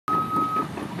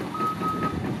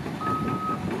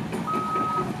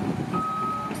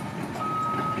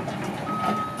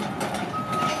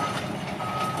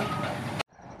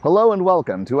Hello and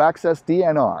welcome to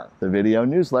AccessDNR, the video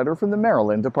newsletter from the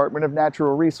Maryland Department of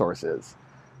Natural Resources.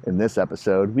 In this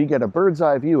episode, we get a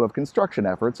bird's-eye view of construction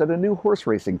efforts at a new horse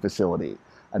racing facility,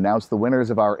 announce the winners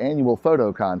of our annual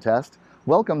photo contest,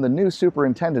 welcome the new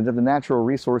superintendent of the Natural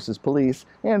Resources Police,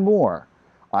 and more.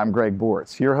 I'm Gregg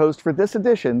Bortz, your host for this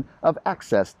edition of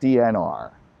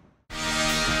AccessDNR.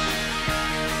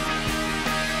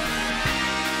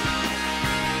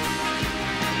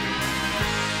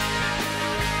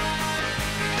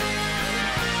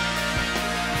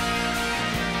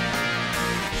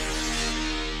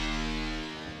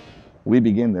 We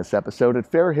begin this episode at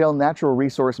Fair Hill Natural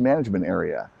Resource Management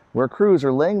Area, where crews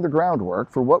are laying the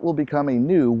groundwork for what will become a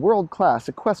new world-class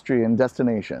equestrian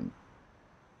destination.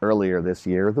 Earlier this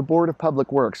year, the Board of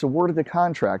Public Works awarded a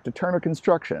contract to Turner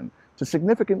Construction to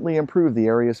significantly improve the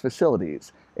area's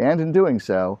facilities, and in doing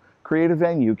so, create a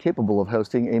venue capable of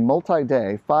hosting a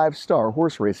multi-day, 5-star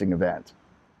horse racing event.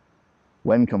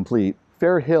 When complete,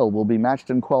 Fair Hill will be matched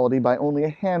in quality by only a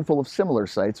handful of similar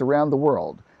sites around the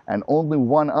world, and only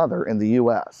one other in the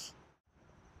U.S.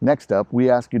 Next up, we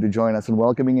ask you to join us in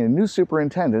welcoming a new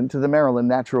superintendent to the Maryland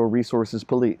Natural Resources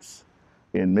Police.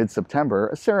 In mid-September,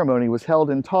 a ceremony was held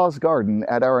in Taw's Garden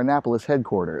at our Annapolis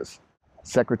headquarters.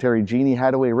 Secretary Jeannie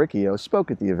Hadaway-Riccio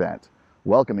spoke at the event,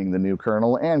 welcoming the new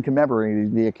colonel and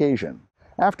commemorating the occasion.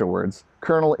 Afterwards,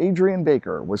 Colonel Adrian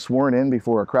Baker was sworn in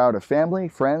before a crowd of family,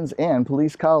 friends, and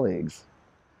police colleagues.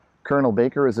 Colonel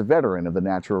Baker is a veteran of the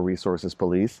Natural Resources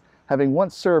Police, having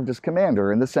once served as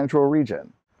commander in the Central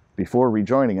Region. Before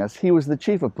rejoining us, he was the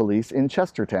Chief of Police in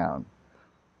Chestertown.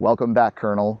 Welcome back,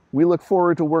 Colonel. We look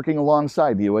forward to working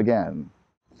alongside you again.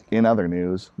 In other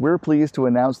news, we're pleased to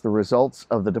announce the results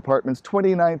of the department's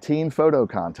 2019 photo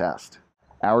contest.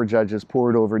 Our judges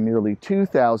pored over nearly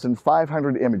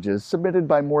 2,500 images submitted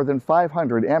by more than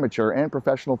 500 amateur and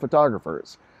professional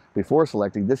photographers before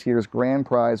selecting this year's grand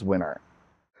prize winner.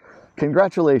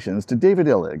 Congratulations to David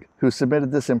Illig, who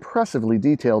submitted this impressively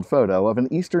detailed photo of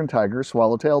an eastern tiger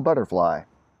swallowtail butterfly.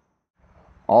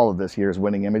 All of this year's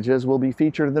winning images will be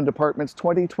featured in the department's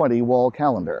 2020 wall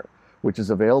calendar, which is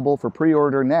available for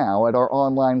pre-order now at our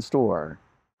online store.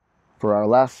 For our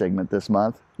last segment this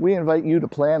month, we invite you to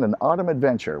plan an autumn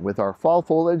adventure with our fall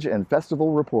foliage and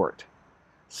festival report.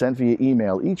 Sent via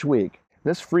email each week,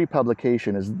 this free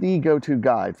publication is the go-to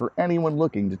guide for anyone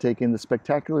looking to take in the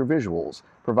spectacular visuals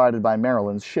provided by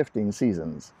Maryland's shifting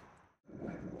seasons.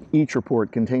 Each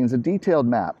report contains a detailed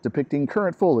map depicting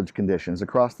current foliage conditions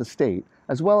across the state,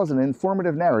 as well as an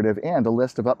informative narrative and a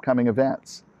list of upcoming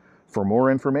events. For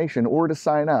more information or to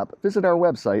sign up, visit our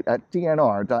website at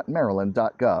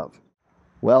dnr.maryland.gov.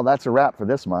 Well, that's a wrap for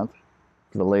this month.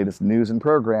 For the latest news and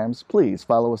programs, please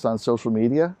follow us on social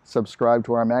media, subscribe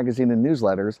to our magazine and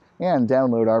newsletters, and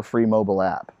download our free mobile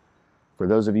app. For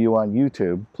those of you on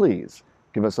YouTube, please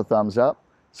give us a thumbs up,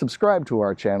 subscribe to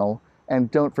our channel, and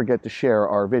don't forget to share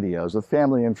our videos with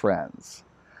family and friends.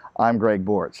 I'm Gregg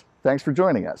Bortz. Thanks for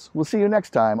joining us. We'll see you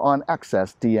next time on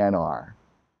AccessDNR.